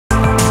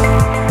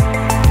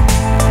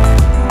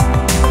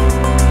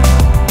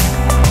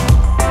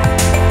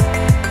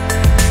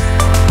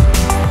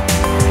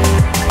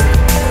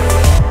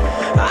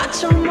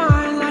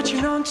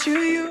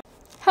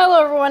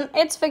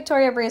It's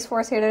Victoria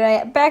Breezeforce here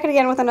today, back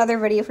again with another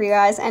video for you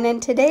guys, and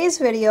in today's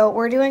video,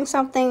 we're doing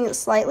something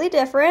slightly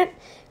different,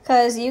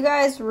 because you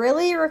guys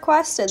really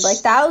requested, like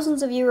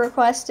thousands of you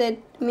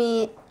requested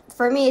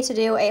for me to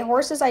do a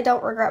horses I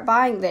don't regret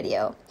buying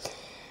video.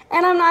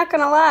 And I'm not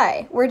gonna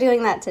lie, we're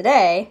doing that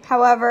today.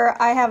 However,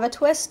 I have a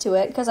twist to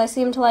it, because I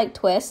seem to like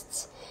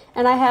twists,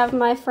 and I have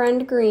my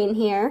friend Green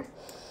here,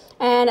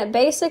 and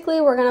basically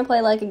we're gonna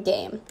play like a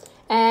game.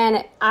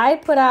 And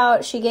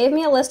she gave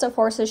me a list of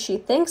horses she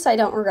thinks I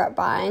don't regret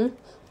buying,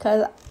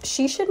 because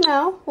she should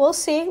know. We'll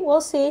see.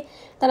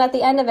 Then at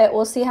the end of it,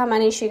 we'll see how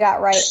many she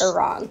got right or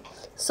wrong.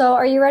 So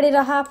are you ready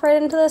to hop right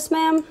into this,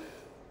 ma'am?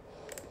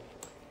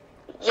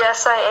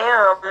 Yes,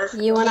 I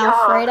am. You and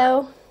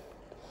Alfredo?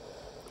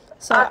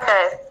 So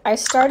okay. I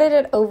started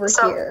it over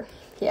here.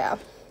 Yeah.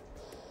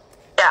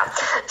 Yeah.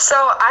 So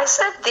I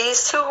said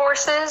these two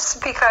horses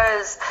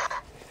because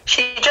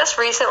she just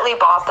recently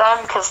bought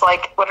them because,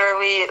 like,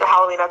 literally the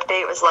Halloween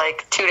update was,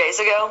 like, 2 days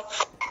ago.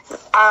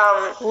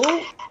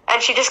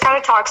 And she just kind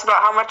of talks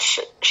about how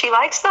much she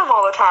likes them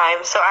all the time.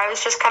 So I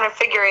was just kind of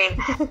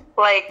figuring,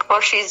 like,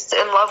 well, she's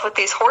in love with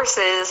these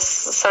horses,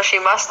 so she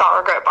must not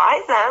regret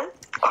buying them?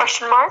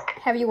 Question mark.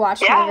 Have you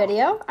watched my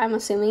video? I'm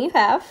assuming you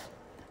have.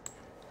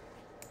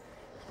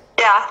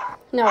 Yeah.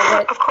 No,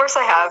 but of course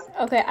I have.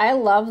 Okay, I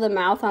love the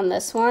mouth on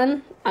this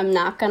one. I'm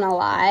not gonna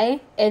lie.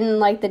 In,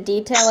 like, the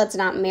detail, it's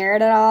not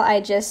mirrored at all.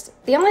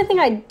 The only thing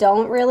I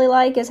don't really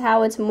like is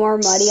how it's more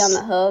muddy on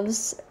the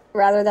hooves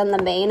rather than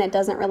the mane. It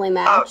doesn't really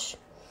match.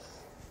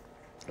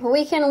 Oh.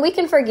 We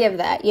can forgive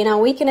that, you know,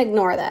 we can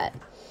ignore that.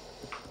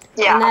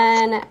 Yeah.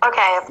 And then...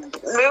 Okay,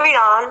 moving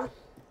on.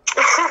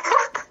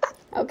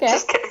 Okay.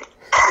 Just kidding.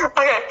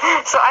 Okay,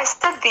 so I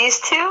said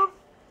these two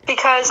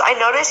because I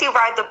noticed you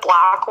ride the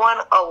black one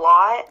a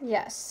lot.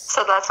 Yes.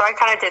 So that's why I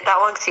kind of did that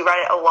one, because you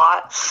ride it a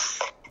lot.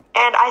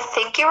 And I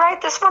think you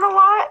ride this one a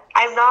lot.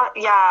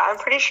 I'm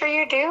pretty sure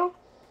you do.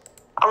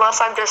 Unless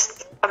I'm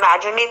just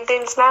imagining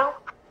things now.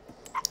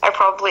 I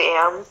probably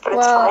am, but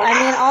it's fine. I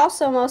mean,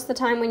 also, most of the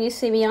time when you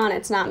see me on,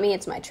 it's not me,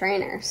 it's my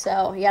trainer.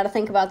 So you got to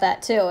think about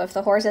that, too. If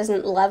the horse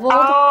isn't leveled,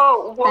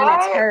 then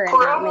it's her and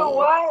not me.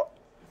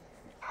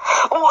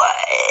 What?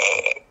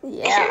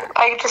 Yeah.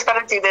 I just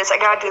gotta do this.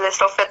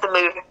 Don't fit the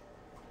mood.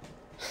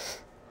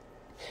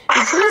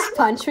 Did you just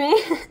punch me?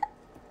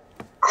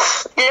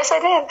 Yes, I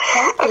did.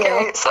 Thank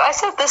you. So I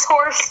said this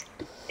horse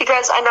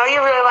because I know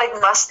you really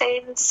like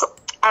Mustangs.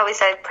 At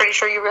least I'm pretty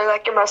sure you really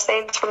like your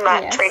Mustangs from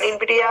that training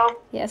video.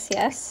 Yes.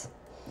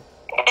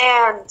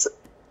 And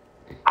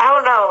I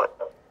don't know.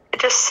 It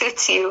just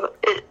suits you.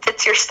 It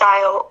fits your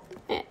style.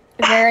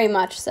 Very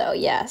much so,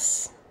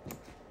 yes.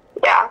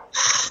 Yeah.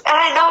 And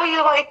I know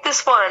you like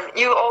this one.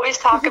 You always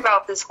talk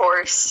about this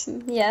horse.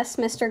 Yes,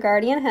 Mr.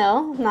 Guardian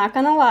Hill. Not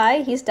gonna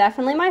lie, he's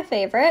definitely my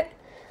favorite.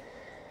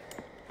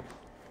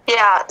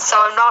 Yeah, so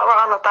I'm not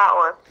wrong with that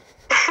one.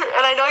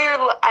 And I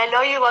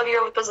know you love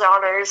your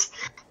Bizoners,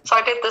 so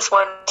I did this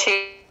one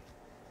too.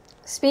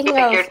 Speaking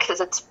of,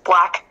 because it's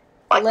black,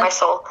 like my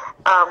soul.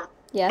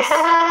 Yes,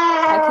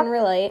 I can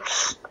relate.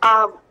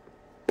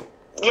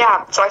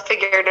 Yeah, so I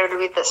figured it would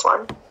be this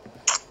one,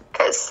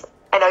 because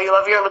I know you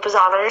love your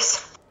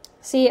Lipizoners.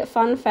 See,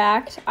 fun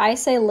fact, I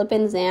say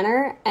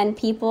Lipinzaner, and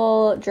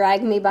people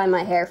drag me by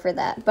my hair for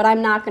that, but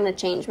I'm not gonna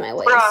change my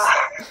ways.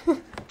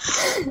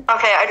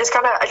 Okay, I just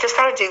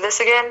gotta do this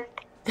again.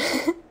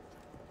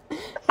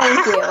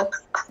 Thank you.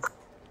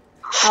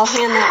 I'll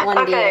hand that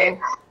one to you.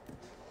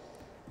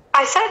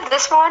 I said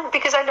this one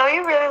because I know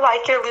you really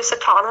like your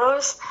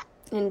Lusitanos.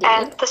 Indeed.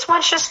 And this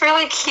one's just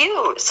really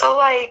cute, so,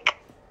 like,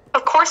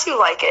 of course you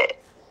like it.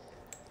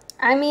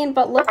 I mean,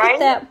 but look at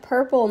that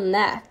purple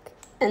neck,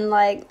 and,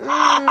 like...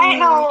 I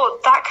know,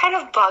 that kind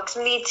of bugs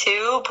me,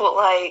 too, but,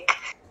 like...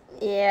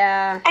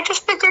 Yeah. I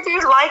just figured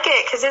you'd like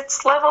it, because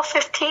it's level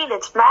 15,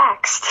 it's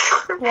maxed.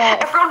 Well,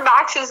 everyone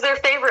maxes their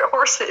favorite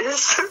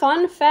horses.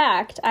 Fun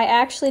fact, I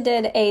actually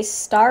did a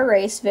star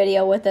race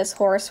video with this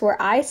horse where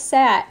I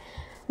sat,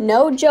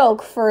 no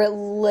joke, for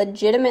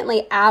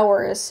legitimately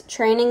hours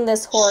training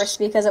this horse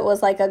because it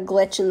was like a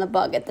glitch in the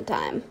bug at the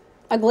time.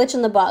 A glitch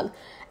in the bug.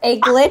 A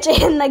glitch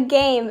in the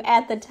game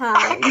at the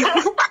time.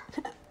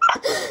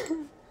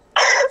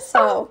 So,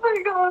 oh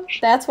my gosh.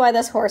 That's why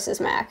this horse is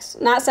maxed.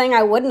 Not saying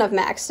I wouldn't have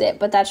maxed it,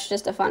 but that's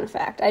just a fun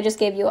fact. I just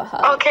gave you a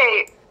hug.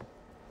 Okay.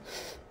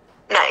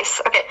 Nice.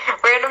 Okay.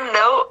 Random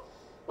note.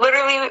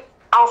 Literally,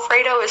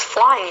 Alfredo is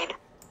flying.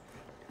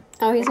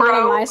 Oh, he's not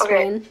on my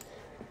screen. Okay.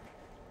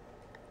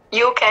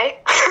 You okay?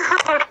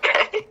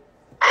 Okay.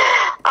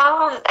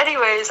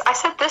 Anyways, I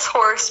said this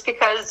horse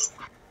because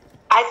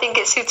I think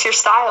it suits your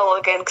style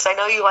again, because I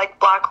know you like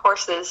black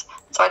horses,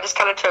 so I just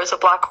kind of chose a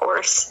black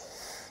horse.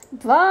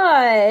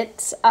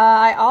 But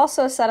I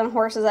also said on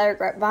horses I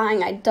regret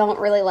buying, I don't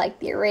really like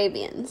the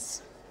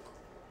Arabians.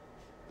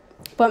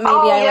 But maybe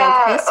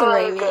I like this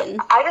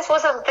Arabian. I just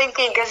wasn't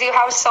thinking, because you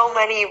have so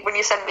many when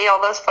you sent me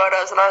all those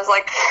photos, and I was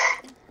like,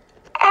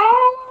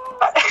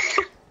 oh.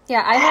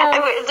 Yeah, I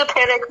went into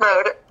panic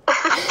mode.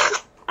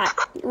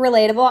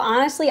 Relatable.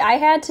 Honestly, I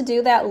had to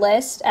do that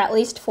list at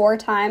least 4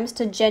 times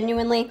to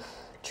genuinely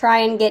try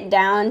and get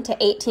down to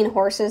 18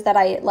 horses that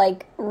I,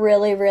 like,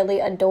 really, really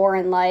adore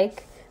and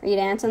like. Are you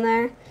dancing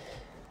there?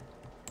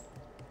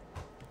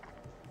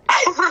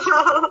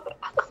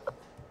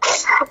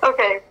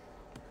 Okay.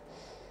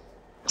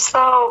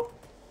 So,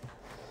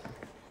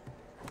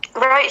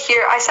 right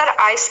here, I said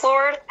Ice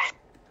Lord.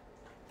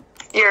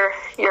 Your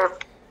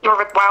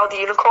wild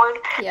unicorn.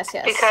 Yes.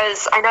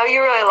 Because I know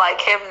you really like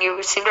him.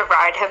 You seem to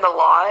ride him a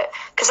lot.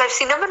 Because I've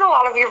seen him in a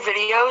lot of your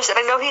videos, and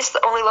I know he's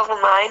only level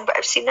 9, but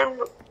I've seen him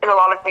in a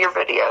lot of your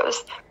videos.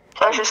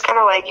 So I was just kind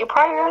of like, you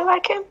probably really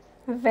like him.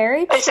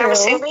 Very true. I'm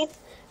assuming.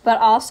 But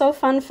also,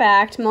 fun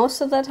fact, most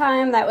of the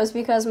time that was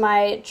because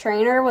my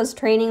trainer was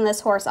training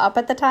this horse up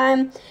at the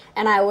time,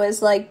 and I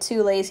was, like,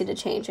 too lazy to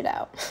change it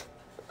out.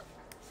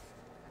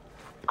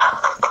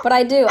 But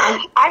I do.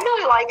 I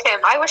really like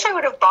him. I wish I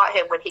would have bought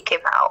him when he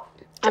came out.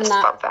 Just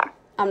fun fact.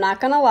 I'm not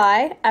gonna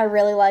lie. I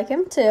really like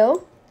him,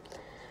 too.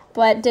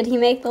 But did he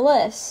make the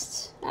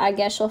list? I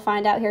guess you'll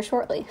find out here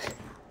shortly.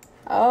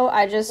 Oh,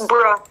 I just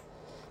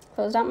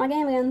closed out my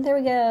game again. There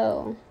we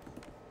go.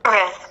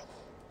 Okay.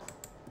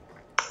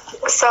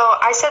 So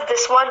I said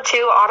this one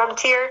too, Autumn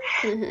Tier,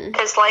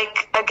 because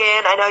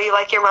again, I know you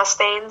like your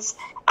Mustangs.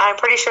 I'm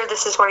pretty sure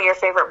this is one of your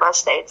favorite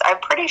Mustangs. I'm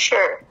pretty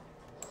sure.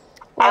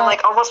 Well, I'm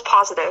almost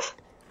positive.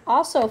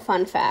 Also,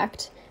 fun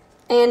fact,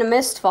 in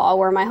Mistfall,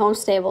 where my home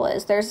stable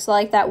is, there's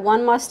that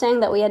one Mustang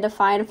that we had to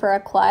find for a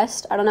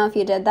quest. I don't know if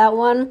you did that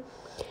one,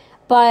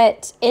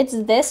 but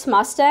it's this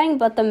Mustang,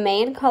 but the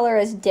mane color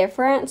is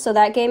different, so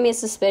that gave me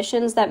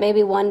suspicions that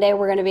maybe one day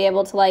we're going to be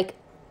able to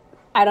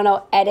I don't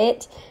know,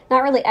 edit.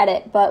 Not really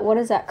edit, but what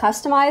is that?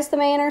 Customize the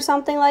mane or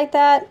something like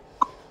that?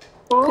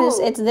 Because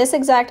it's this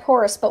exact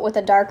horse, but with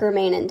a darker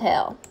mane and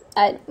tail.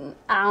 I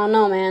don't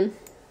know, man.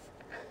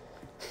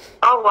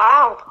 Oh,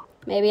 wow.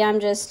 Maybe I'm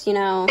just,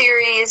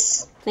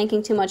 theories.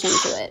 Thinking too much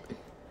into it.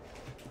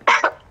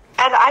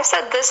 And I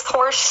said this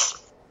horse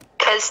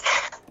because,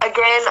 again,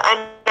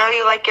 I know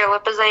you like your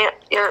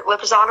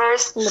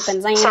Lipizaners.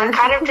 Lipizaners. So I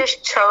kind of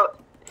just chose...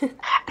 I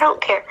don't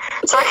care.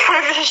 So I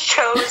kind of just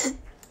chose...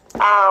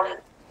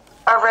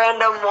 a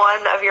random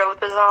one of your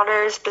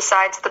Lipizaners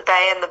besides the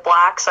bay and the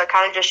black, so I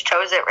kind of just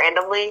chose it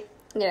randomly.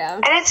 Yeah.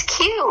 And it's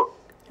cute.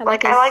 I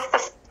like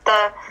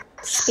the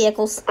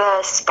speckles.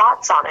 The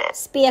spots on it.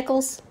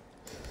 Speckles.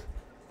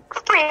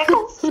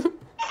 Sprinkles.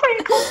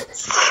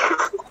 Sprinkles.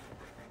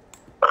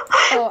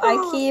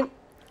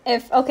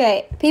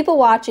 Okay, people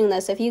watching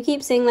this, if you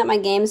keep seeing that my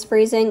game's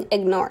freezing,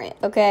 ignore it,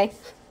 okay?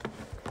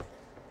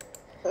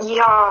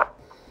 Yeah.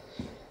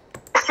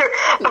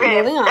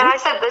 Okay, moving on. And I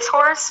said this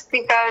horse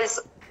because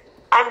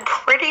I'm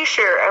pretty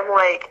sure, I'm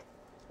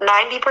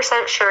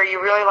 90% sure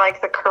you really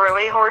like the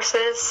curly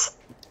horses.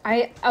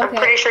 I'm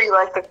pretty sure you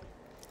like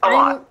a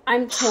lot.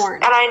 I'm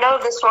torn. And I know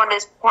this one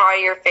is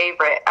probably your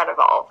favorite out of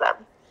all of them.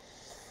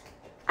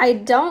 I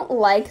don't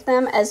like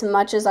them as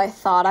much as I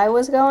thought I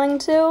was going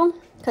to.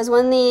 Because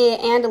when the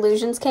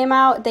Andalusians came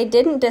out, they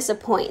didn't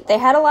disappoint. They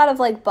had a lot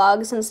of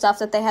bugs and stuff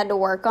that they had to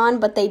work on,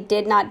 but they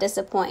did not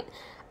disappoint.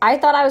 I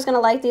thought I was going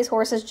to like these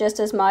horses just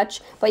as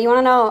much, but you want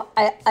to know,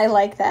 I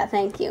like that,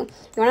 thank you.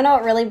 You want to know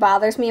what really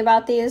bothers me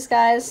about these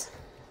guys?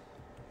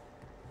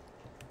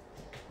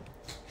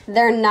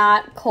 They're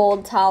not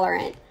cold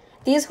tolerant.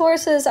 These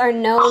horses are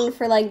known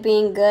for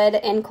being good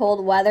in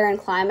cold weather and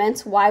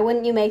climates. Why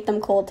wouldn't you make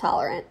them cold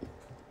tolerant?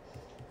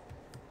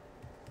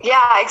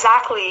 Yeah,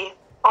 exactly.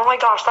 Oh my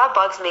gosh, that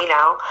bugs me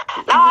now.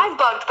 Now I'm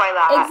bugged by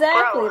that.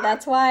 Exactly, Bro,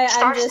 that's why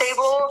I'm just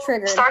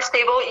triggered. Star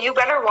Stable, you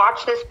better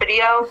watch this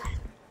video.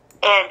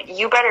 And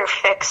you better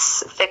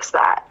fix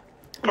that,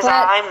 because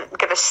I'm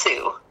gonna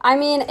sue. I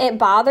mean, it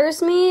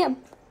bothers me.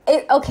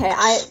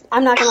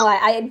 I'm not gonna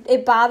lie.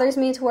 It bothers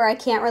me to where I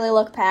can't really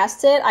look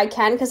past it. I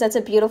can because that's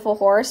a beautiful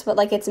horse, but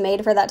it's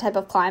made for that type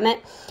of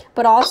climate.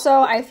 But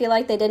also, I feel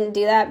like they didn't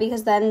do that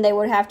because then they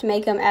would have to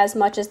make them as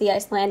much as the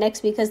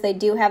Icelandics because they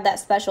do have that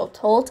special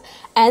tolt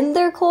and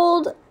they're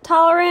cold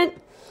tolerant.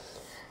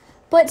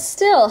 But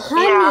still,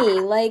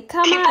 honey,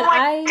 come People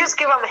on. Just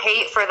give them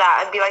hate for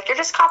that and be like, you're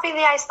just copying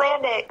the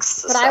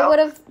Icelandics. But I would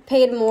have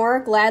paid more,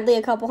 gladly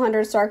a couple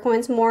hundred star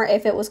coins more,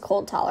 if it was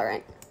cold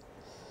tolerant.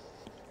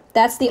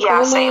 That's the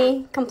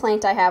only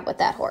complaint I have with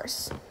that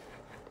horse.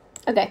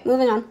 Okay,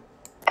 moving on.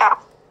 Yeah.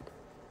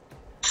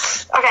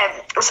 Okay,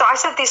 so I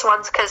said these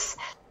ones because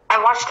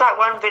I watched that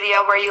one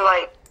video where you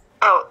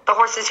the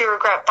horses you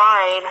regret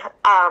buying,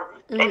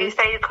 and you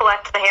say you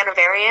collect the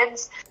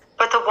Hanoverians,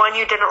 but the one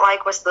you didn't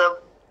like was the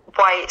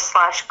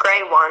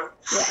white/gray one.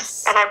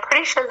 Yes. And I'm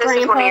pretty sure this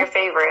is one of your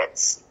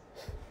favorites.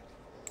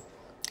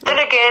 Then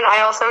again,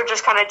 I also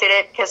just kind of did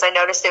it because I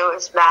noticed it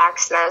was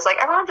Max, and I was like,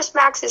 everyone just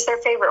maxes their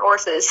favorite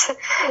horses.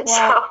 Well,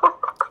 so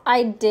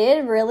I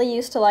did really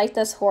used to like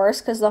this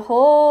horse because the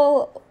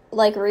whole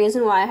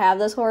reason why I have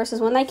this horse is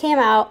when they came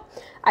out,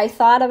 I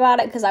thought about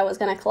it because I was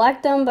going to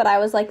collect them, but I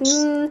was like, I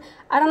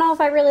don't know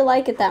if I really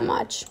like it that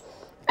much.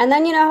 And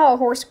then you know how a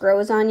horse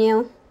grows on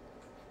you?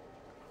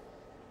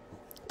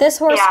 This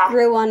horse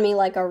grew on me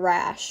like a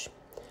rash.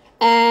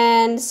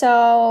 And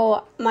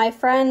so my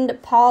friend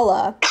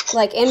Paula,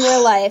 like in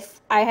real life,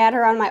 I had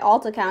her on my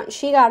alt account.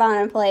 She got on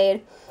and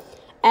played,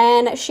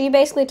 and she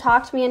basically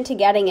talked me into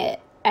getting it.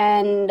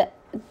 And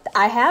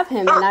I have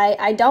him, and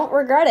I don't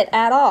regret it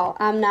at all.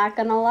 I'm not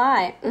gonna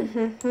lie.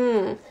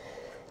 You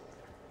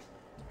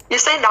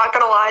say not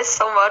gonna lie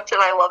so much,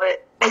 and I love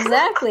it.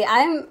 Exactly.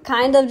 I'm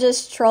kind of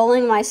just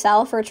trolling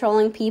myself or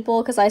trolling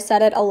people because I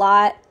said it a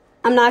lot.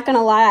 I'm not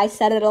gonna lie, I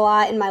said it a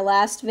lot in my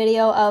last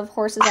video of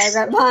horses I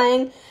regret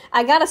buying.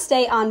 I gotta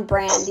stay on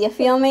brand. You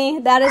feel me?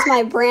 That is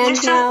my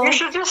brand now. You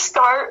should just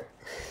start.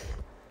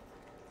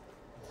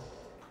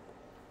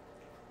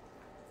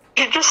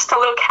 You just start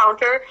a little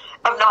counter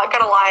of not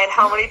gonna lie and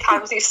how many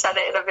times you said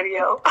it in a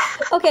video.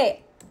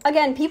 Okay,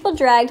 again, people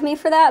dragged me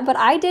for that, but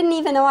I didn't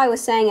even know I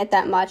was saying it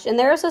that much. And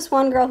there was this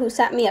one girl who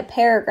sent me a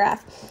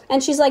paragraph,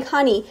 and she's like,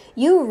 honey,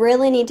 you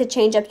really need to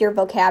change up your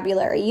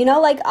vocabulary. You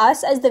know, like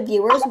us as the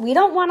viewers, we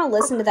don't want to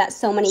listen to that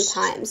so many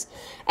times.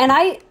 And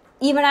I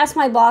even asked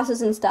my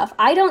bosses and stuff.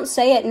 I don't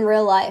say it in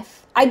real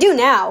life. I do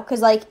now,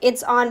 because, like,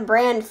 it's on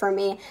brand for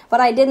me,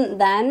 but I didn't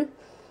then.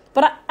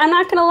 But I'm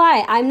not going to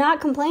lie, I'm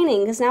not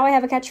complaining, because now I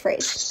have a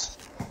catchphrase.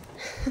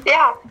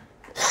 Yeah.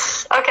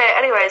 Okay,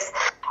 anyways.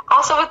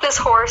 Also with this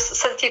horse,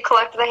 since you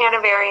collected the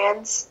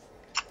Hanoverians,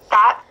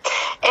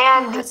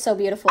 and that's so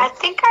beautiful. I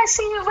think I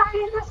see you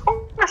riding this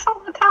horse all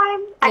the time.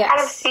 Yes. I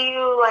kind of see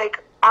you,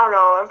 like, I don't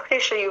know, I'm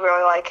pretty sure you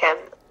really like him.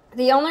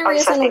 The only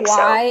reason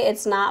why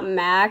it's not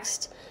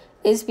maxed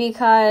is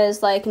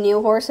because, like,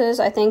 new horses,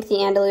 I think the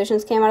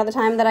Andalusians came out at the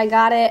time that I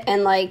got it,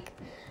 and, like,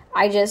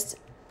 I just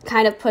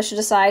kind of pushed it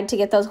aside to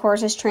get those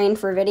horses trained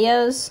for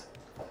videos.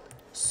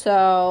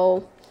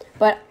 So,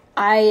 but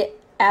I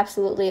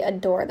absolutely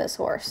adore this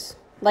horse.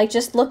 Like,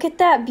 just look at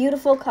that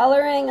beautiful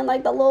coloring and,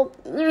 like, the little...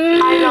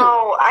 I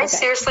know. I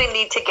seriously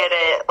need to get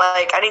it.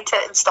 Like, I need to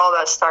install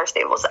that Star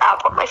Stables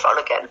app on my phone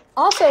again.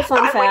 Also,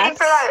 fun fact.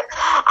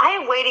 I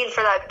am waiting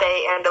for that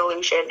Bay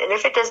Andalusian, and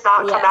if it does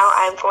not come out,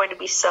 I'm going to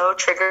be so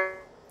triggered.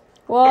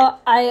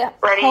 Well, I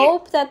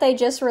hope that they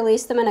just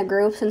release them in a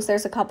group, since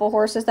there's a couple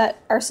horses that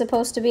are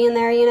supposed to be in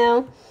there, you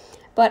know?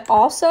 But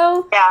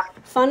also,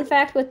 fun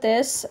fact with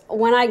this,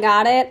 when I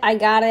got it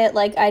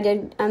like I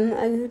did,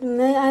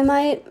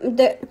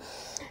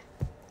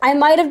 I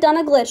might have done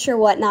a glitch or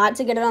whatnot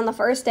to get it on the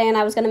first day, and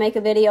I was going to make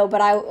a video,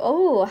 but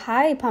oh,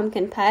 hi,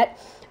 Pumpkin Pet.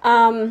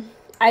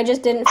 I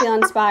just didn't feel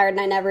inspired, and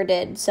I never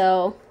did,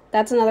 so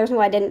that's another reason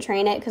why I didn't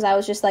train it, because I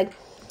was just, like,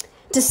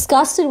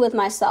 disgusted with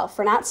myself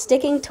for not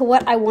sticking to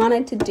what I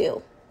wanted to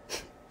do.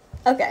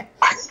 Okay,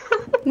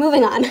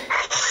 moving on.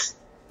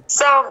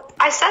 So,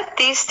 I said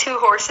these two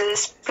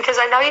horses because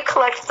I know you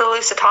collect the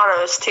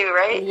Lusitanos too,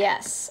 right?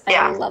 Yes,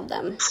 I love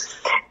them.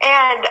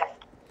 And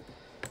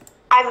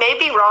I may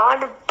be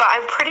wrong, but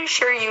I'm pretty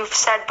sure you've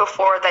said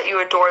before that you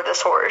adore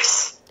this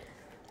horse.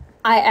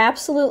 I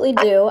absolutely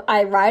do.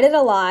 I ride it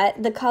a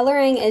lot. The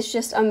coloring is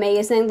just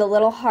amazing. The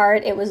little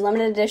heart, it was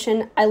limited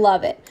edition. I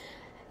love it.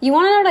 You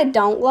want to know what I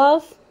don't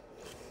love?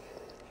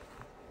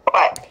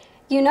 What?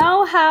 You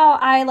know how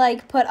I,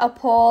 like, put a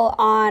poll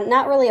on,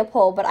 not really a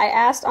poll, but I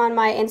asked on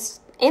my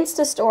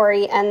Insta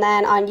story and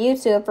then on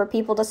YouTube for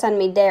people to send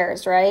me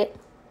dares, right?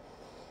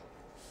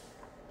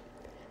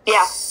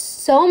 Yeah.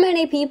 So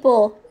many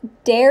people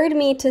dared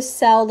me to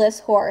sell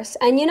this horse.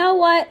 And you know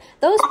what?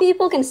 Those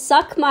people can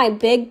suck my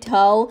big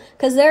toe,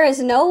 because there is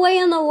no way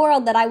in the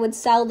world that I would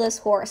sell this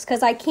horse,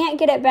 because I can't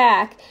get it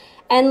back.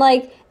 And,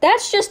 like,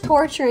 that's just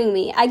torturing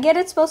me. I get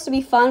it's supposed to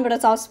be fun, but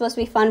it's also supposed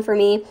to be fun for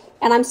me.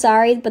 And I'm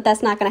sorry, but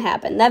that's not going to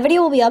happen. That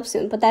video will be up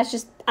soon, but that's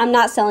just, I'm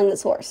not selling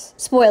this horse.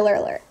 Spoiler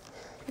alert.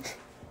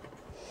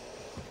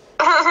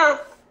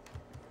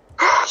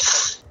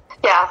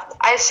 Yeah,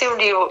 I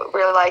assumed you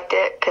really liked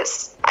it,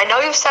 because I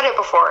know you've said it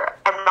before.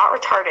 I'm not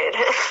retarded.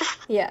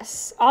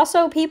 Yes.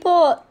 Also,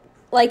 people,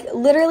 like,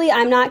 literally,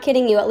 I'm not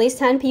kidding you, at least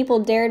 10 people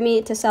dared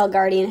me to sell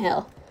Guardian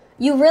Hill.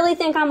 You really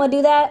think I'm going to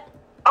do that?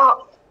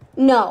 Oh.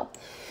 No.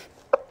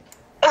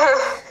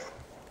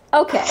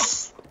 Okay.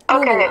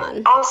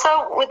 Okay. Also,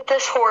 with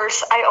this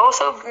horse,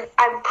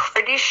 I'm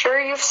pretty sure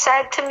you've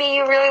said to me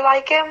you really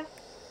like him.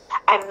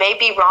 I may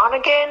be wrong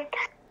again,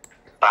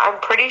 but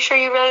I'm pretty sure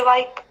you really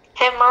like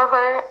him or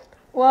her.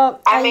 Well,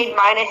 I made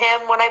mine of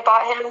him when I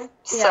bought him,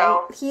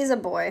 so... Yeah, he's a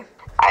boy.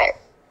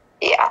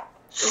 Yeah.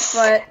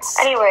 But...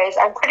 Anyways,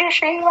 I'm pretty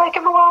sure you like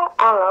him a lot.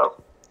 I don't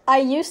know. I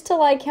used to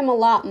like him a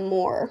lot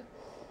more.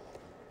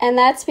 And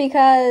that's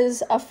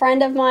because a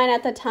friend of mine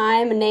at the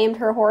time named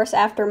her horse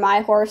after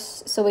my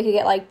horse, so we could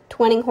get, like,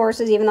 twinning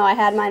horses, even though I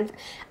had mine.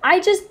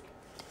 I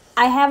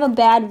have a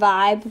bad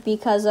vibe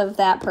because of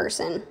that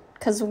person.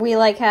 Because we,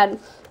 like, had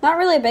not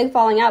really a big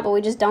falling out, but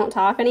we just don't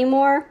talk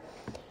anymore.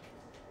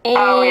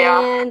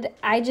 And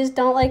I just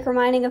don't like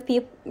reminding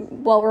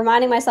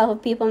myself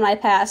of people in my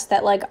past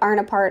that, like, aren't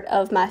a part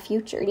of my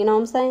future. You know what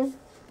I'm saying?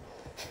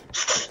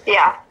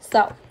 Yeah.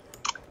 So,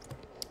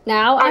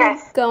 now I'm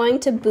going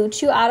to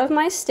boot you out of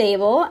my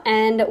stable,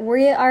 and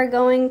we are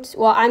going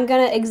to, I'm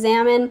going to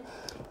examine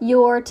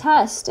your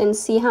test and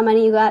see how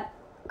many you got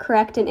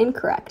correct and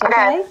incorrect,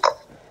 okay?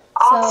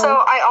 Also,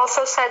 I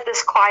also said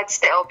this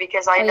Clydesdale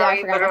because I know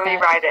you literally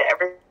ride it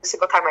every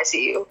single time I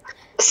see you.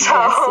 So.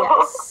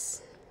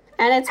 Yes.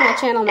 And it's my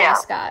channel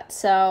mascot,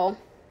 so.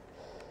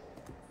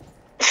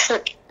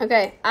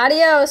 Okay,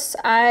 adios.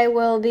 I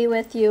will be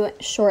with you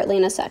shortly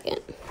in a second.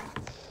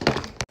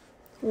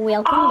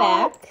 Welcome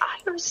back.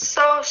 I'm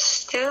so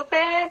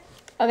stupid.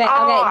 Okay,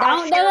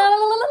 don't.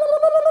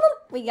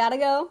 We gotta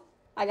go.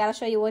 I gotta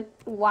show you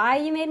why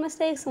you made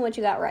mistakes and what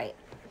you got right.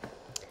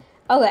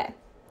 Okay,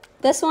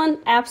 this one,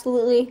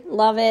 absolutely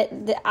love it.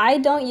 I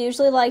don't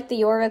usually like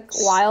the Jorvik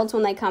Wilds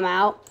when they come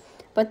out,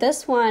 but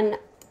this one,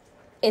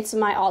 it's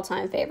my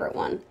all-time favorite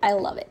one. I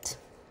love it.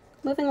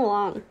 Moving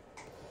along.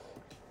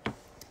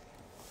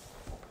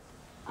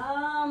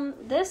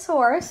 This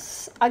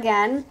horse,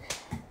 again,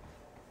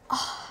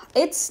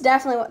 it's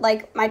definitely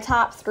like my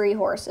top 3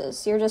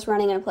 horses. You're just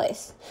running in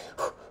place.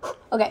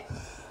 Okay.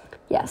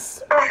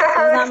 Yes. There's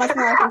not much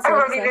more I can say. I'm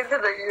running into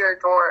your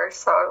door,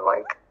 so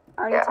like.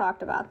 Already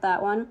talked about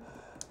that one.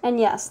 And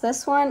yes,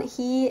 this one,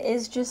 he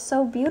is just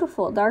so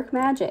beautiful. Dark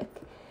Magic.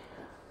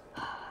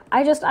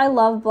 I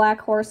love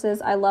black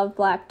horses. I love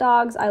black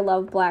dogs. I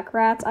love black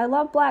rats. I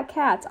love black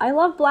cats. I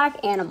love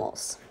black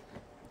animals.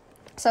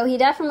 So he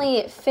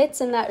definitely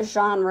fits in that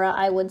genre,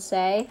 I would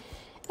say.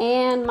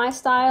 And my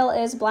style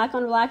is black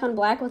on black on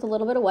black with a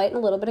little bit of white and a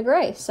little bit of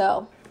gray.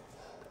 So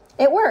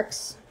it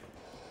works.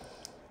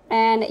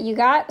 And you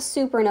got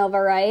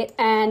Supernova right.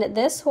 And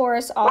this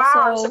horse also...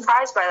 Wow, I'm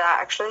surprised by that,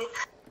 actually.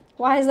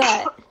 Why is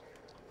that?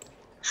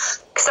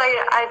 Because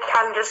I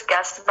kind of just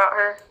guessed about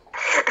her.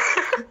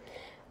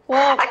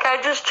 Well, I kind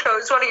of just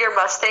chose one of your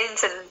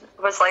Mustangs and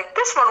was like,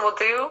 this one will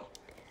do.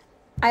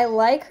 I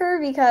like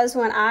her because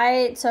when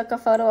I took a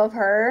photo of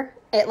her,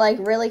 it like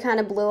really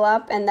kind of blew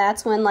up, and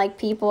that's when like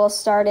people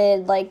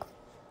started like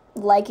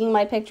liking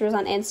my pictures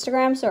on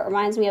Instagram, so it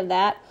reminds me of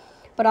that.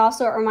 But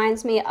also it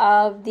reminds me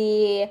of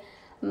the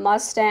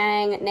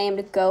Mustang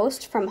named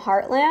Ghost from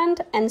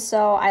Heartland, and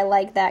so I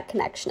like that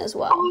connection as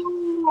well.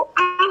 Oh,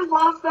 I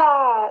love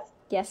that.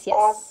 Yes.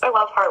 Oh, I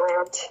love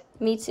Heartland.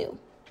 Me too.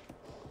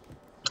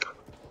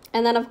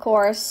 And then of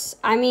course,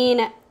 I mean,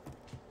 is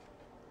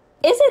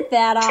it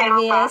that Channel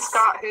obvious?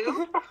 mascot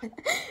who?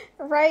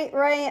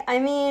 Right. I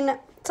mean,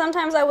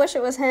 sometimes I wish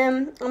it was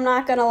him. I'm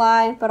not gonna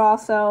lie, but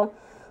also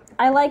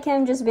I like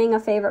him just being a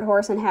favorite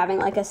horse and having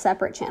like a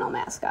separate channel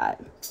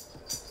mascot.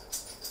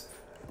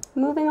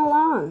 Moving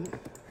along.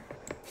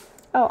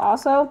 Oh,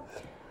 also,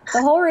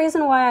 the whole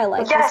reason why I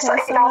like this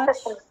horse so much.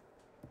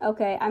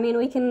 Okay, I mean,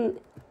 we can,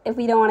 if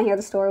we don't want to hear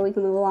the story, we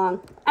can move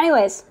along.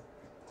 Anyways.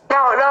 No,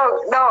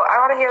 I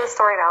want to hear the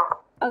story now.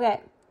 Okay,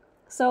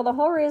 so the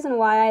whole reason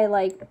why I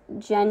like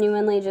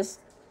genuinely just,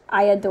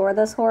 I adore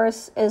this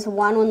horse is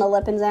one, when the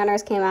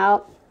Lippenzanners came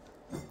out,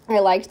 I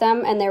liked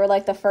them, and they were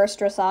like the first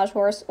dressage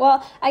horse.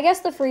 Well, I guess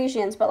the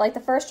Frisians, but like the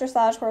first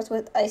dressage horse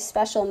with a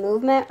special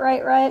movement,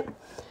 right?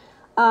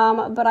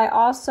 But I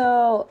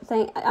also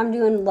think, I'm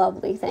doing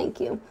lovely, thank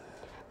you.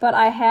 But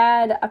I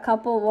had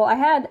I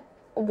had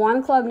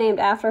one club named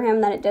after him,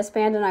 then it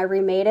disbanded and I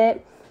remade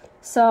it.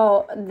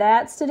 So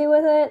that's to do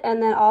with it.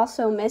 And then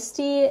also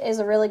Misty is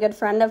a really good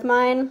friend of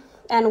mine.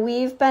 And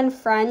we've been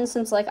friends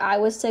since like I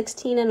was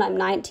 16 and I'm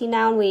 19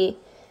 now. And we,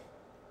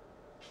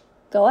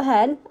 go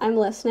ahead, I'm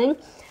listening.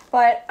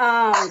 But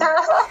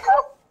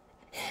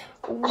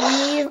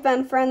we've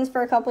been friends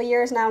for a couple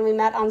years now, and we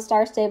met on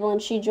Star Stable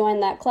and she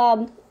joined that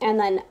club. And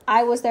then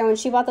I was there when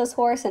she bought this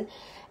horse, and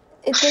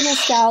it's a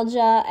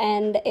nostalgia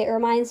and it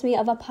reminds me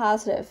of a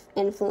positive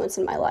influence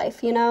in my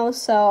life, you know?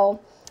 So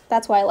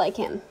that's why I like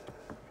him.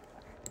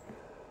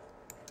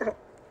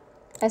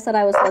 I said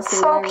I was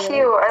listening. That's so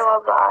cute. I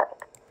love that.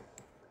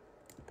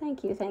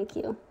 Thank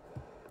you.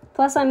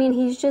 Plus, I mean,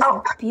 he's just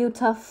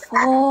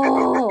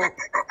beautiful.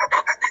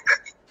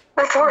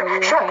 That's on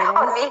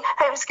me.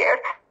 I'm scared.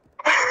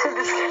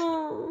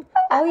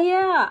 Oh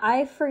yeah,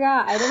 I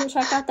forgot. I didn't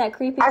check out that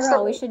creepy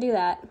girl. We should do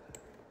that.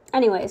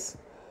 Anyways,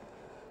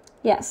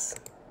 yes.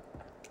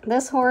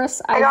 This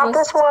horse, I got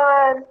this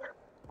one.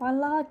 I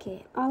like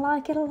it. I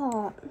like it a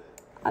lot.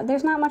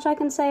 There's not much I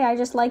can say. I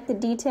just like the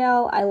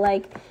detail. I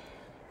like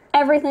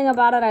everything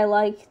about it. I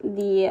like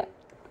the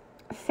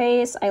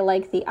face. I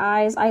like the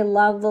eyes. I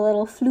love the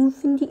little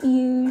floof in the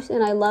ears.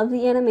 And I love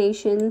the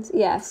animations.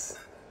 Yes.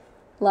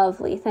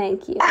 Lovely.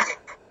 Thank you.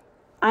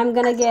 I'm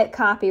gonna get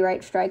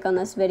copyright strike on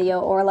this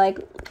video, or like,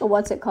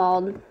 what's it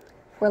called?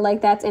 Where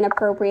like that's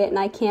inappropriate and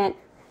I can't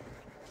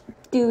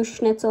do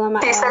schnitzel on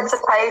my ass.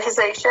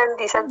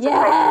 Desensitization.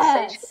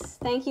 Yes!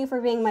 Thank you for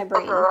being my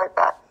brain. I like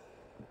that.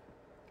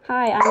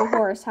 Hi, I'm a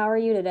horse. How are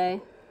you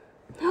today?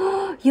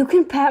 You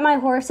can pet my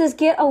horses?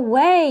 Get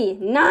away!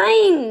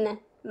 9!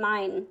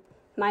 Mine.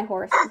 My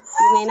horse.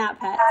 You may not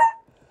pet.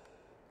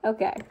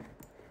 Okay.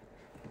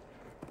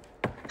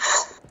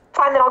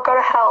 Fine, then I'll go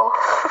to hell.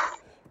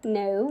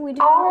 No, we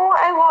do Oh,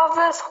 I love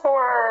this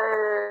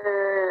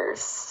horse.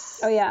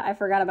 Oh yeah, I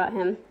forgot about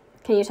him.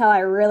 Can you tell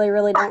I really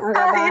don't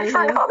regret buying him?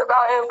 I forgot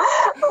about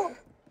him.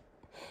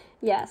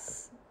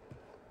 Yes.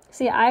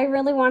 See, I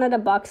really wanted a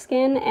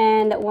buckskin,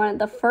 and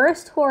the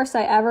first horse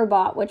I ever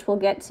bought, which we'll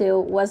get to,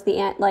 was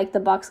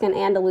the buckskin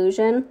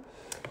Andalusian.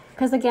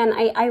 Because again,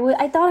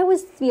 I thought it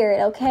was Spirit,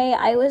 okay?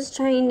 I was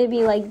trying to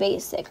be like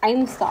basic.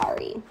 I'm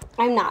sorry.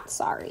 I'm not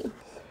sorry.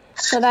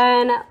 So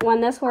then,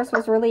 when this horse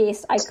was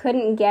released, I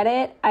couldn't get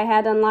it. I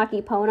had to unlock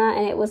Epona,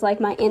 and it was like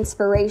my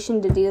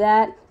inspiration to do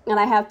that. And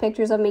I have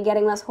pictures of me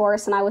getting this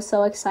horse, and I was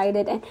so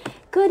excited. And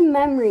good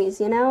memories,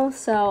 you know?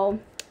 So,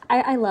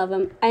 I love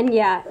him. And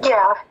yeah.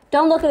 Yeah.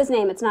 Don't look at his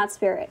name. It's not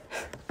Spirit.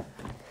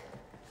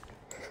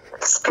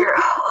 Spirit.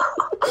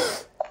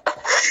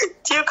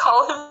 Do you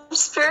call him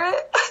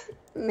Spirit?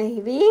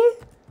 Maybe.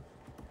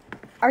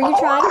 Are you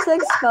trying to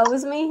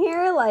expose me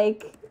here?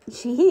 Like,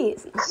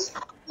 jeez.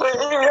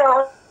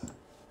 Yeah.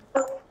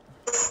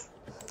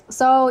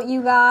 So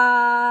you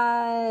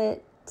got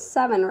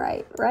 7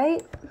 right?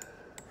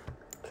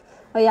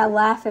 Oh yeah,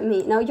 laugh at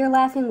me. No, you're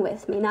laughing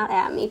with me, not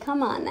at me.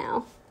 Come on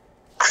now.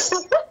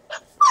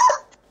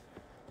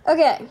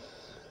 Okay.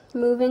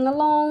 Moving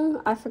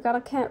along. I forgot I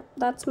can't.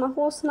 That's my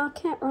horse, and I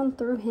can't run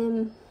through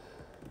him.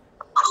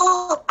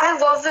 Oh, I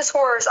love this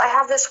horse. I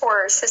have this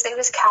horse. His name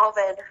is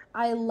Calvin.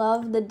 I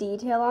love the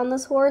detail on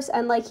this horse,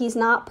 and like he's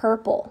not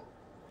purple.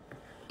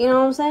 You know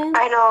what I'm saying?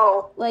 I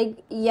know. Like,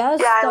 yes,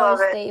 yeah, I love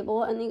it.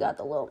 stable, and you got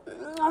the little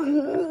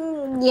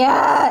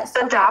yes.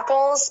 The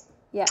dapples.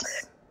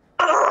 Yes.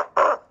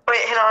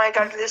 Wait, hang on. I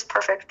gotta do this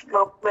perfect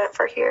moment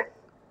for here.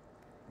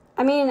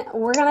 I mean,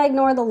 we're gonna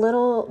ignore the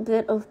little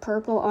bit of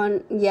purple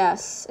on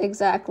yes,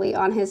 exactly,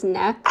 on his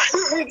neck.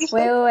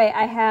 Wait.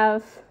 I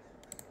have.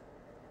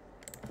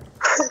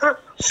 But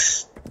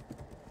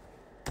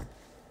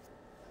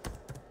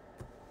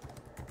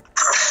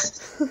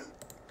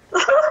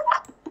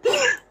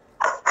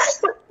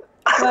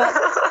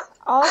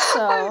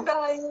also,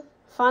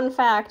 fun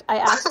fact, I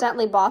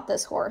accidentally bought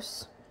this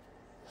horse.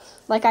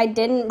 Like, I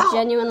didn't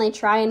genuinely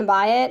try and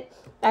buy it.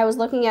 I was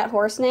looking at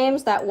horse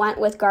names that went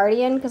with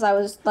Guardian, because I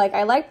was like,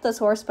 I liked this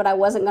horse, but I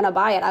wasn't going to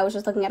buy it. I was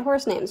just looking at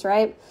horse names,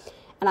 right?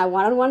 And I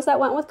wanted ones that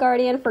went with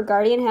Guardian for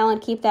Guardian Hill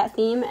and keep that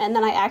theme, and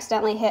then I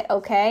accidentally hit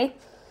OK,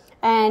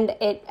 and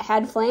it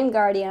had Flame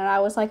Guardian, and I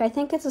was like, I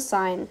think it's a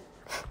sign.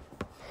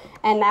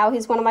 And now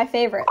he's one of my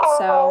favorites,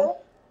 so...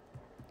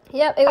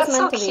 Yep, it was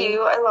meant to be. That's so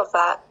cute. I love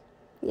that.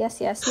 Yes,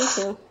 me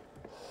too.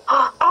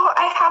 Oh,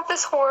 I have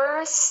this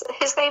horse.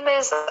 His name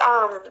is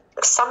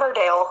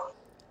Summerdale.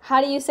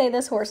 How do you say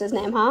this horse's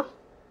name, huh?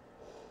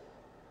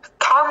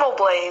 Caramel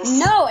Blaze.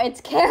 No,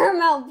 it's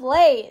Caramel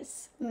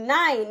Blaze.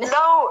 9.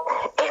 No,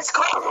 it's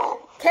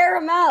Caramel.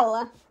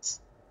 Caramel.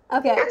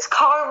 Okay. It's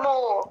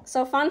Caramel.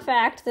 So, fun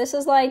fact, this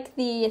is like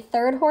the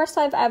 3rd horse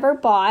I've ever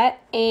bought,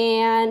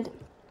 and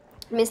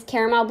Miss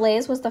Caramel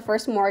Blaze was the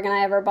first Morgan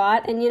I ever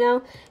bought, and, you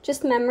know,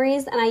 just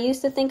memories, and I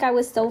used to think I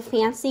was so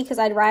fancy because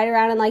I'd ride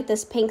around in, like,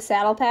 this pink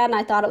saddle pad, and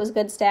I thought it was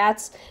good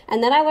stats,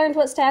 and then I learned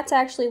what stats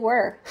actually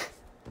were.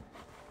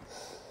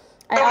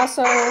 I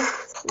also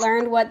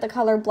learned what the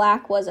color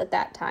black was at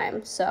that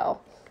time, so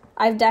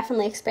I've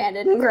definitely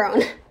expanded and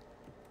grown.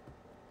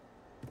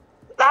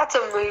 That's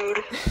a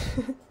mood.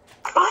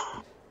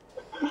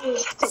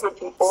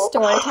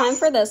 Story time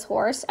for this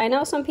horse. I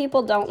know some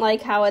people don't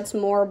like how it's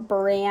more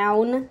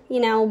brown, you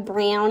know,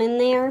 brown in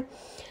there,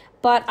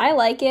 but I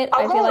like it.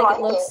 I feel like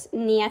it looks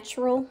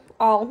natural,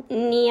 all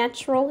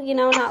natural, you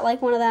know, not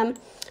like one of them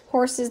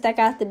horses that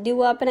got the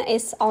do-up in it.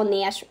 It's all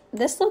natural.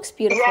 This looks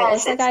beautiful.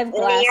 Yes, it's like I have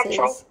glasses.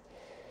 natural.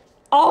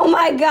 Oh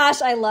my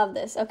gosh, I love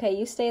this. Okay,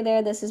 you stay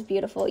there. This is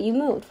beautiful. You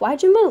moved.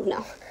 Why'd you move?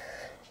 No.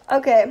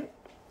 Okay,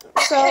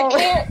 so...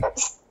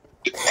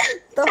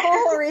 The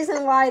whole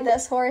reason why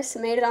this horse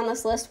made it on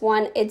this list,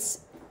 one, it's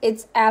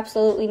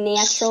absolutely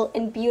natural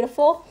and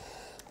beautiful,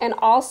 and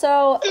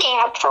also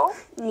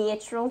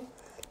natural.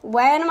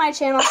 When my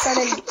channel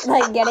started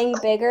like getting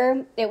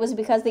bigger, it was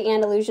because the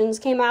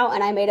Andalusians came out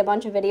and I made a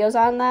bunch of videos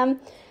on them.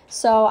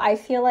 So I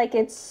feel like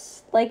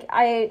it's like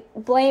I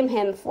blame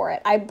him for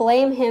it. I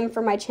blame him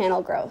for my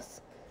channel growth,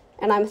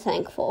 and I'm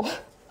thankful.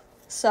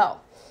 So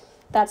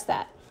that's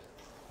that.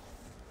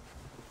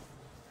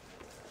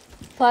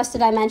 Plus,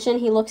 did I mention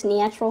he looks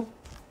natural?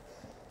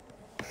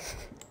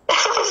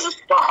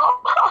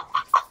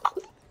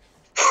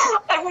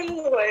 I'm running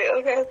away,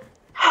 okay.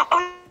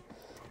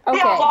 Okay.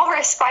 Yeah,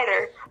 walrus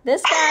spider.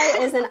 This guy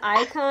is an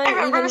icon. I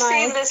remember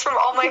seeing this from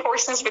all my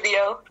horses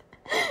video.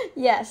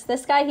 Yes,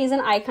 this guy, he's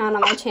an icon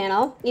on my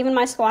channel. Even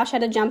my squash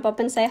had to jump up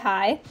and say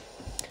hi.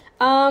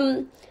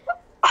 I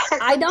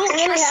don't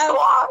really have...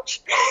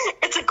 Squash.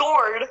 It's a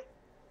gourd.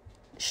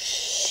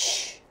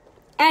 Shh.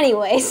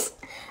 Anyways...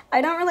 I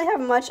don't really have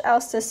much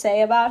else to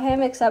say about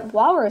him except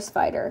walrus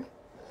fighter.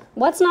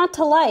 What's not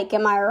to like,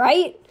 am I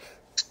right?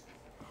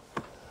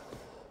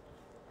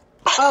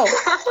 Oh,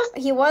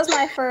 he was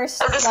my first,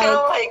 I'm just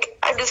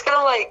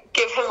gonna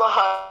give him a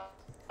hug.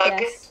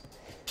 Yes.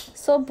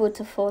 So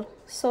beautiful.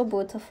 So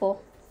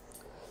beautiful.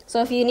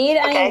 So if you need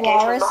any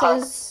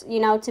walruses, you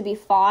know, to be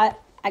fought,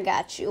 I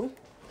got you.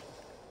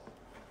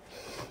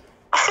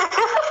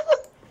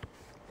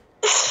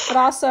 But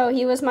also,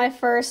 he was my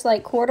first,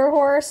 like, quarter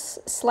horse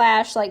 /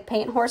 like,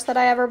 paint horse that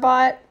I ever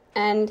bought.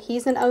 and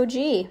he's an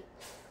OG.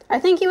 I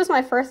think he was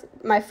my fourth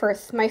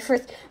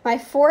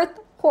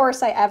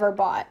horse I ever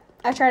bought.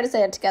 I tried to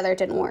say it together, it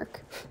didn't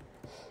work.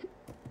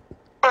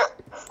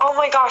 Oh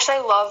my gosh,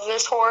 I love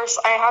this horse.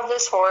 I have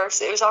this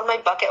horse. It was on my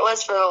bucket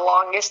list for the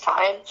longest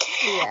time.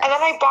 Yes. And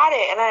then I bought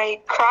it and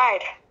I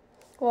cried.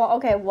 Well,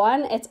 okay,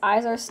 1, its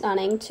eyes are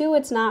stunning. 2,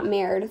 it's not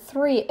mirrored.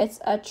 3, it's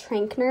a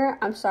Trankner.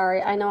 I'm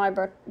sorry, I know I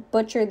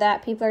butchered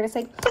that. People are just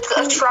like... It's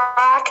a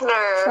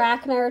Trankner.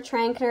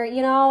 Trankner.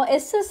 You know,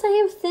 it's the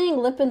same thing.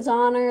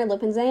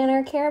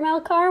 Lippenzaner,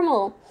 Caramel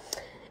Caramel.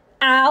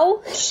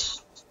 Ow.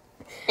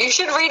 You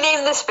should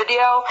rename this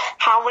video,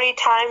 How Many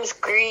Times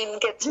Green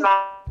Gets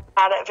Mad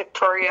at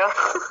Victoria.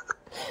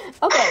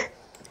 Okay,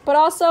 but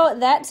also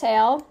that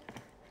tail...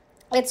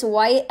 It's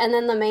white, and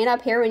then the mane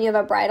up here, when you have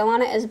a bridle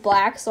on it, is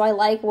black. So I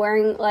like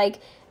wearing, like,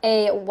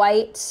 a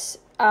white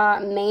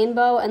mane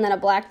bow and then a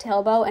black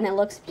tail bow, and it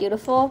looks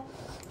beautiful.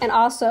 And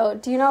also,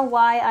 do you know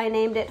why I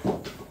named it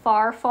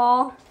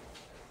Farfall?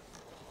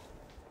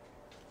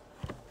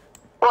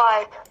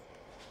 Why?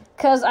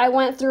 Because I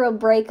went through a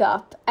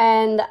breakup,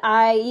 and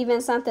I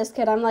even sent this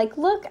kid, I'm like,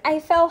 look, I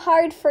fell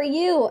hard for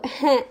you.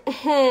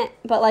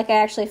 But, like, I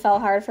actually fell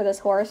hard for this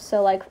horse,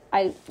 so, like,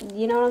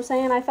 you know what I'm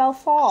saying? I fell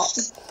fall.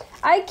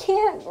 I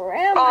can't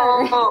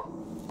grammar.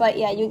 But,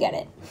 yeah, you get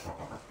it.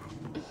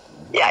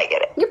 Yeah, I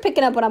get it. You're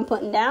picking up what I'm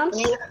putting down.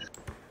 Yeah.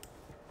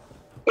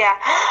 Yeah.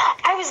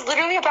 I was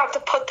literally about to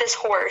put this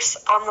horse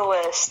on the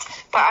list,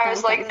 but I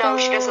was like, no,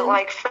 she doesn't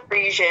like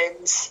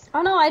Frisians.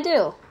 Oh, no, I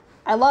do.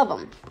 I love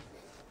them.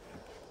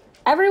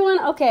 Everyone,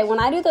 okay, when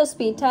I do those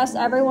speed tests,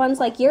 everyone's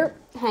like,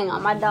 hang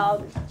on, my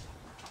dog,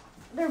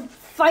 they're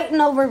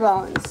fighting over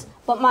bones.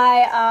 But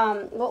my,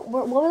 what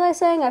was I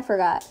saying? I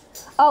forgot.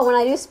 Oh, when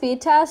I do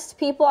speed tests,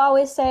 people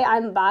always say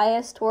I'm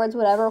biased towards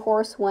whatever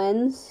horse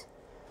wins.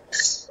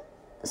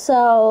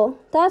 So,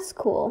 that's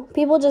cool.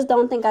 People just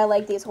don't think I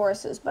like these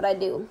horses, but I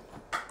do.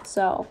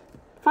 So,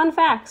 fun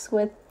facts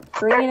with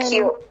Green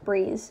and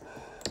Breeze.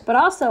 But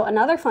also,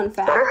 another fun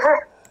fact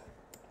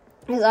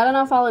is, I don't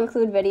know if I'll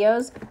include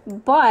videos,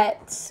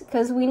 but,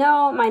 because we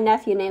know my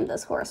nephew named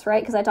this horse,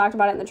 right? Because I talked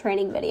about it in the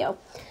training video.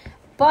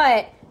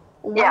 But,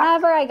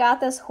 whenever I got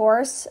this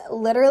horse,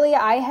 literally,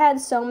 I had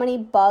so many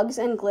bugs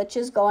and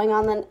glitches going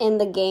on in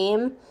the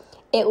game.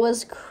 It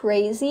was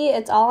crazy.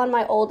 It's all on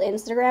my old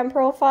Instagram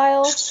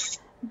profile.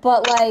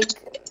 But, like,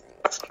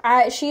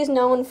 she's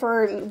known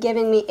for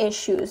giving me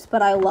issues,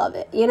 but I love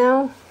it, you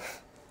know?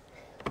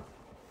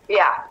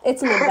 Yeah.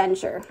 It's an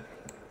adventure.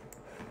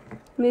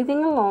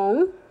 Moving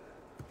along.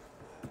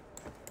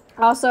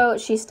 Also,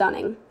 she's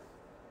stunning.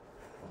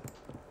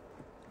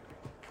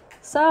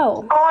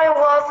 So. Oh, I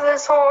love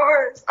this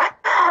horse.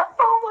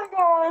 Oh my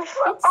gosh.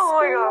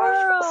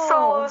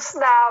 Solo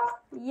Snap.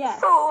 Yes.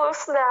 Solo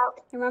Snap.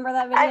 Remember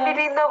that video? I'm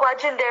meeting the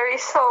legendary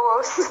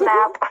Solo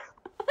Snap.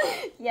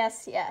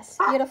 Yes.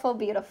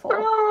 Beautiful.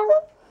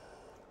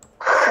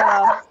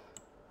 So.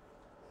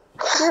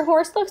 Your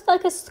horse looks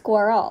like a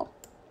squirrel.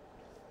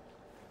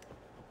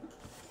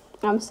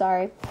 I'm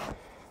sorry.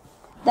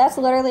 That's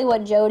literally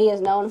what Jody is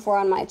known for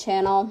on my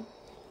channel.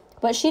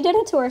 But she did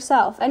it to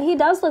herself. And he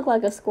does look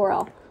like a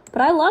squirrel.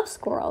 But I love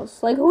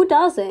squirrels. Like, who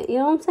doesn't? You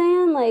know what I'm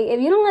saying? Like, if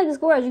you don't like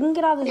squirrels, you can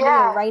get off this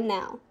video right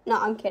now. No,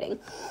 I'm kidding.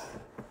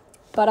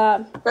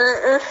 But,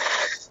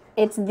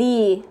 it's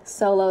the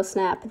Solo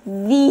Snap.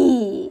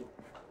 The.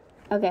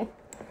 Okay.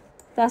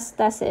 That's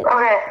it.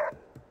 Okay.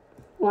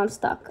 Well, I'm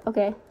stuck.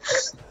 Okay.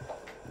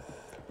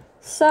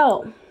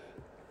 So.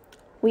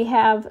 We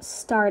have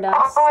Stardust.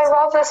 Oh, I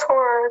love this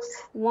horse.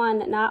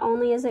 1, not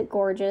only is it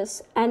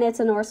gorgeous, and it's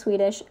a North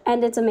Swedish,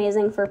 and it's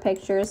amazing for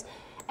pictures,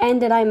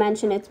 and did I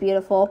mention it's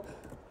beautiful,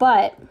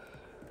 but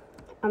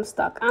I'm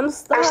stuck. We're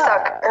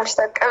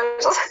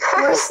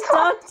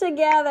stuck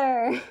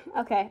together.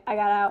 Okay, I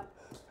got out.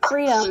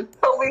 Freedom.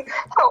 Help me.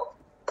 Help.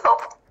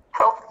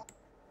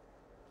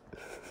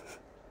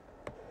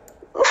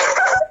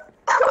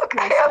 Okay,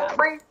 Nice I'm job.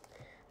 free.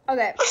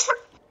 Okay.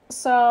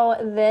 So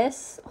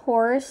this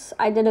horse,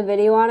 I did a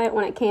video on it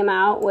when it came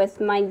out with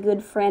my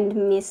good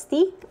friend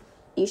Misty.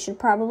 You should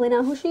probably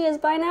know who she is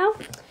by now.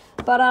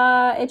 But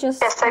it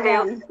just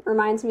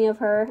reminds me of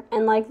her.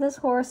 And like this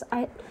horse,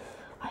 I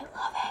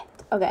love it.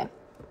 Okay,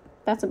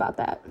 that's about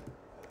that.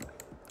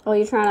 Oh,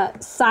 you're trying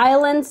to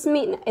silence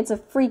me? No, it's a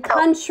free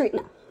country.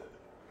 No.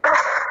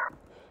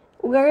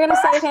 We're gonna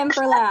save him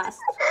for last.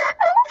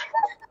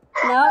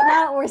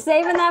 No, we're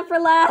saving that for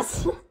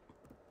last.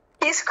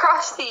 He's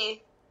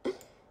crusty.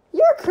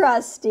 You're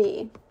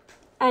crusty.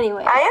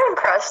 Anyway. I am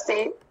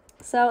crusty.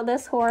 So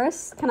this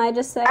horse, can I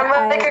just say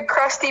I'm like a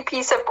crusty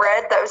piece of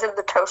bread that was in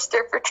the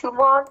toaster for too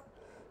long.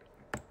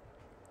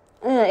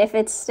 If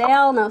it's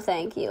stale, no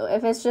thank you.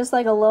 If it's just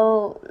like a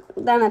low,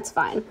 then it's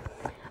fine.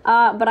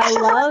 But I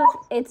love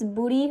its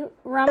booty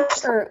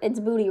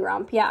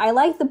rump. Yeah, I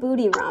like the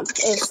booty rump.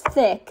 It's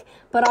thick.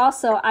 But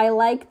also, I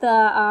like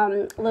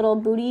the little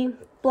booty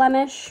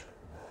blemish.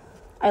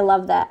 I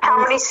love that.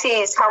 How many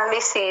C's? How many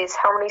C's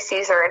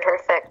are in her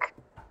thick?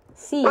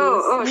 C's.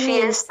 Ooh, she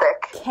is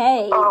thick.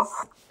 K's. Oh.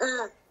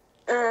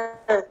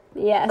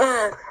 Yes.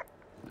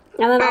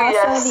 And then also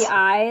Yes. the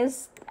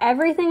eyes.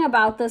 Everything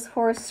about this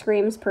horse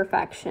screams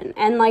perfection.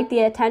 And, like, the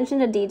attention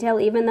to detail,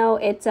 even though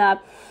it's let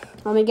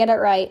me get it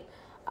right,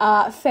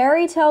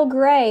 fairy tale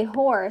gray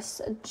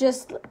horse,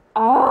 just, that's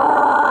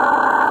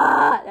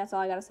all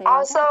I gotta say.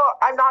 Also,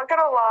 I'm not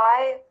gonna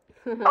lie.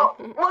 Oh,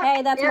 look,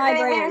 hey, that's you're my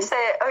getting me brand. to say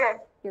it. Okay.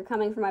 You're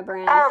coming for my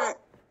brand.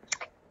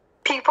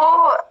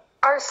 People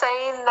are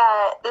saying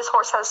that this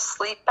horse has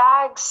sleep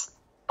bags,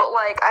 but,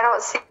 like, I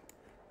don't see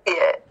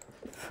it.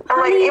 I'm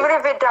like, Honey, even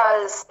if it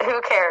does,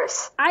 who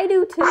cares? I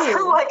do too.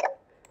 Like,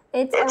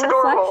 it's it's a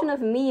adorable. reflection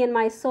of me and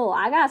my soul.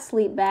 I got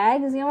sleep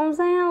bags, you know what I'm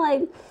saying?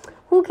 Like,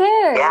 who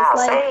cares? Yeah,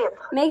 like, same.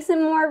 Makes it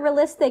more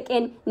realistic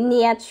and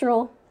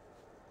natural.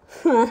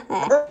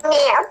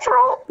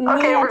 Natural.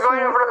 Okay, we're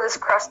going over to this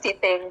crusty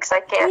thing because I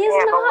can't He's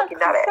handle not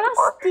looking at it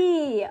anymore.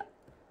 crusty.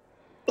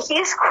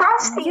 He's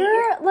crusty.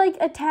 You're, like,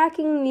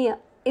 attacking me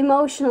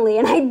emotionally,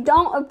 and I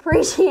don't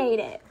appreciate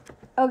it.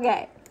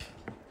 Okay.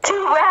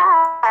 Too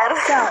bad.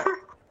 So,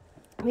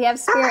 we have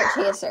Spirit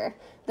Chaser.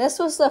 This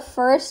was the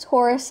first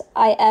horse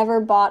I ever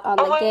bought on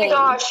the game. Oh my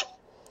gosh.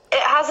 It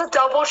has a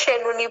double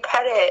chin when you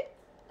pet it.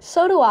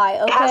 So do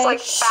I, okay? It has, like,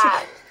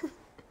 fat.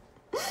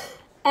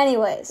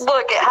 Anyways.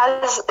 Look, it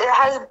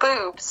has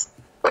boobs.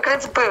 Look at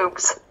its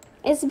boobs.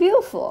 It's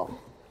beautiful.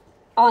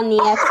 All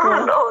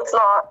natural. No, it's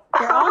not.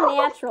 They're all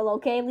natural,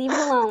 okay? Leave it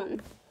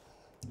alone.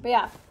 But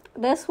yeah,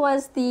 this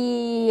was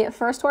the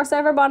first horse I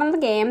ever bought in the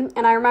game,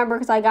 and I remember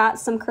because I got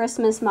some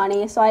Christmas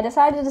money, so I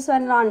decided to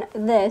spend it on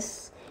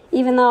this,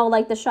 even though,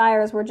 like, the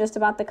Shires were just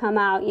about to come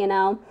out, you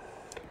know?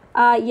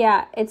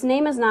 Yeah, its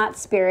name is not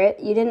Spirit.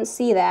 You didn't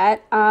see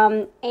that.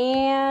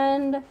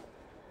 And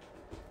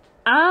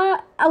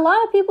a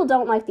lot of people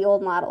don't like the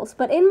old models,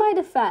 but in my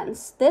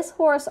defense, this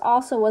horse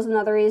also was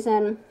another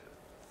reason,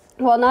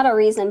 well, not a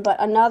reason, but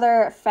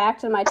another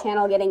fact of my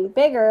channel getting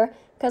bigger,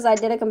 because I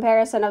did a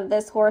comparison of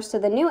this horse to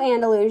the new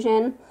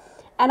Andalusian,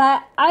 and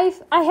I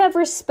have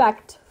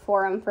respect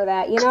for him for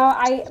that. You know,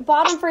 I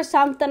bought him for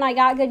something, I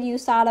got good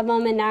use out of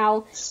him, and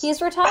now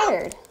he's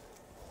retired.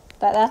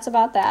 But that's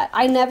about that.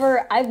 I've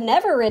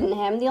never ridden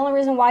him. The only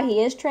reason why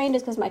he is trained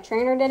is because my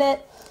trainer did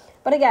it.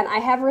 But again, I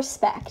have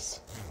respect.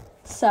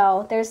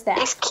 So there's that.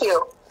 He's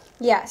cute.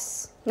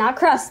 Yes, not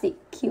crusty,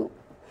 cute.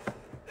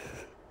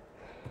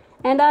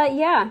 And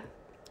yeah,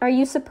 are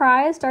you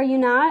surprised? Are you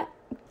not?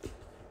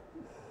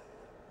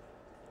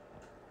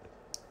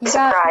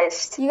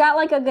 Surprised. You got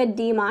like a good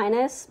D-,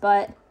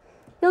 but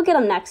you'll get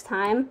them next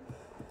time.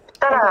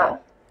 Okay.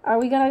 Are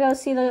we gonna go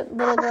see the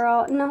little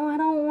girl? No, I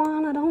don't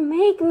wanna. Don't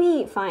make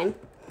me. Fine.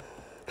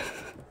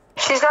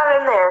 She's not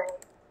in there.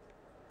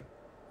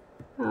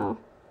 Oh.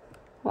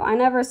 Well, I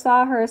never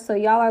saw her, so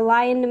y'all are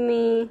lying to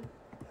me.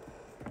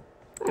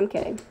 I'm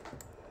kidding.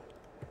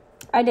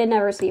 I did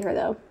never see her,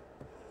 though.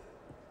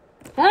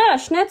 Ah,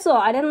 Schnitzel,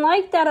 I didn't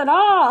like that at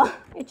all.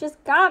 It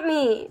just got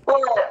me.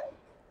 What?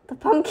 The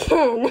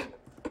pumpkin.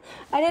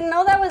 I didn't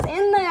know that was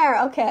in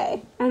there.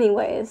 Okay.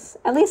 Anyways,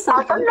 at least How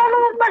something. come none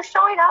of them are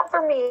showing up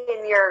for me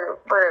in your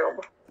room?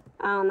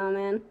 I don't know,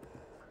 man.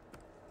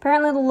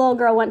 Apparently the little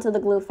girl went to the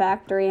glue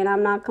factory, and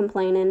I'm not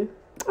complaining.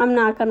 I'm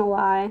not gonna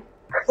lie.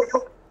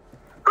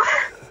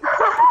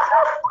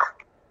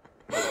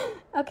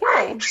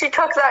 Okay. She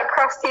took that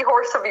crusty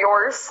horse of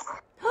yours.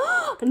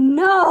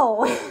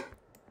 No!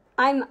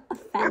 I'm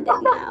offended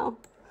now.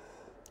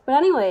 But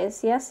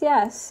anyways,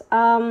 yes.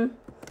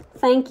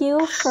 Thank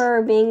you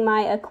for being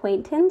my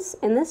acquaintance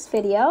in this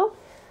video.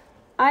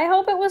 I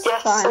hope it was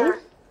fun. Sir.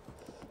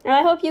 And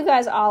I hope you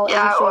guys all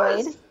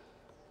enjoyed.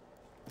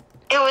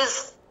 It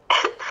was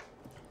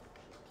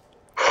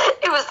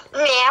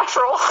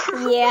natural.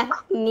 Yeah,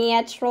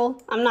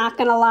 natural. I'm not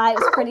gonna lie, it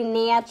was pretty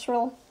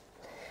natural.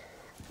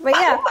 But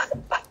yeah,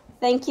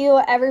 thank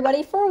you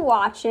everybody for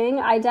watching.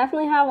 I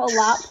definitely have a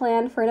lot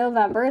planned for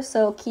November,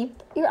 so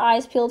keep your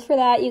eyes peeled for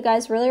that. You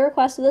guys really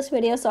requested this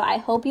video, so I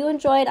hope you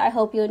enjoyed. I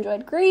hope you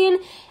enjoyed green.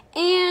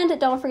 And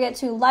don't forget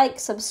to like,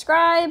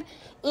 subscribe,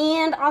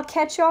 and I'll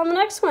catch you on the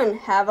next one.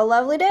 Have a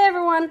lovely day,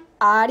 everyone.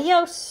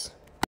 Adios.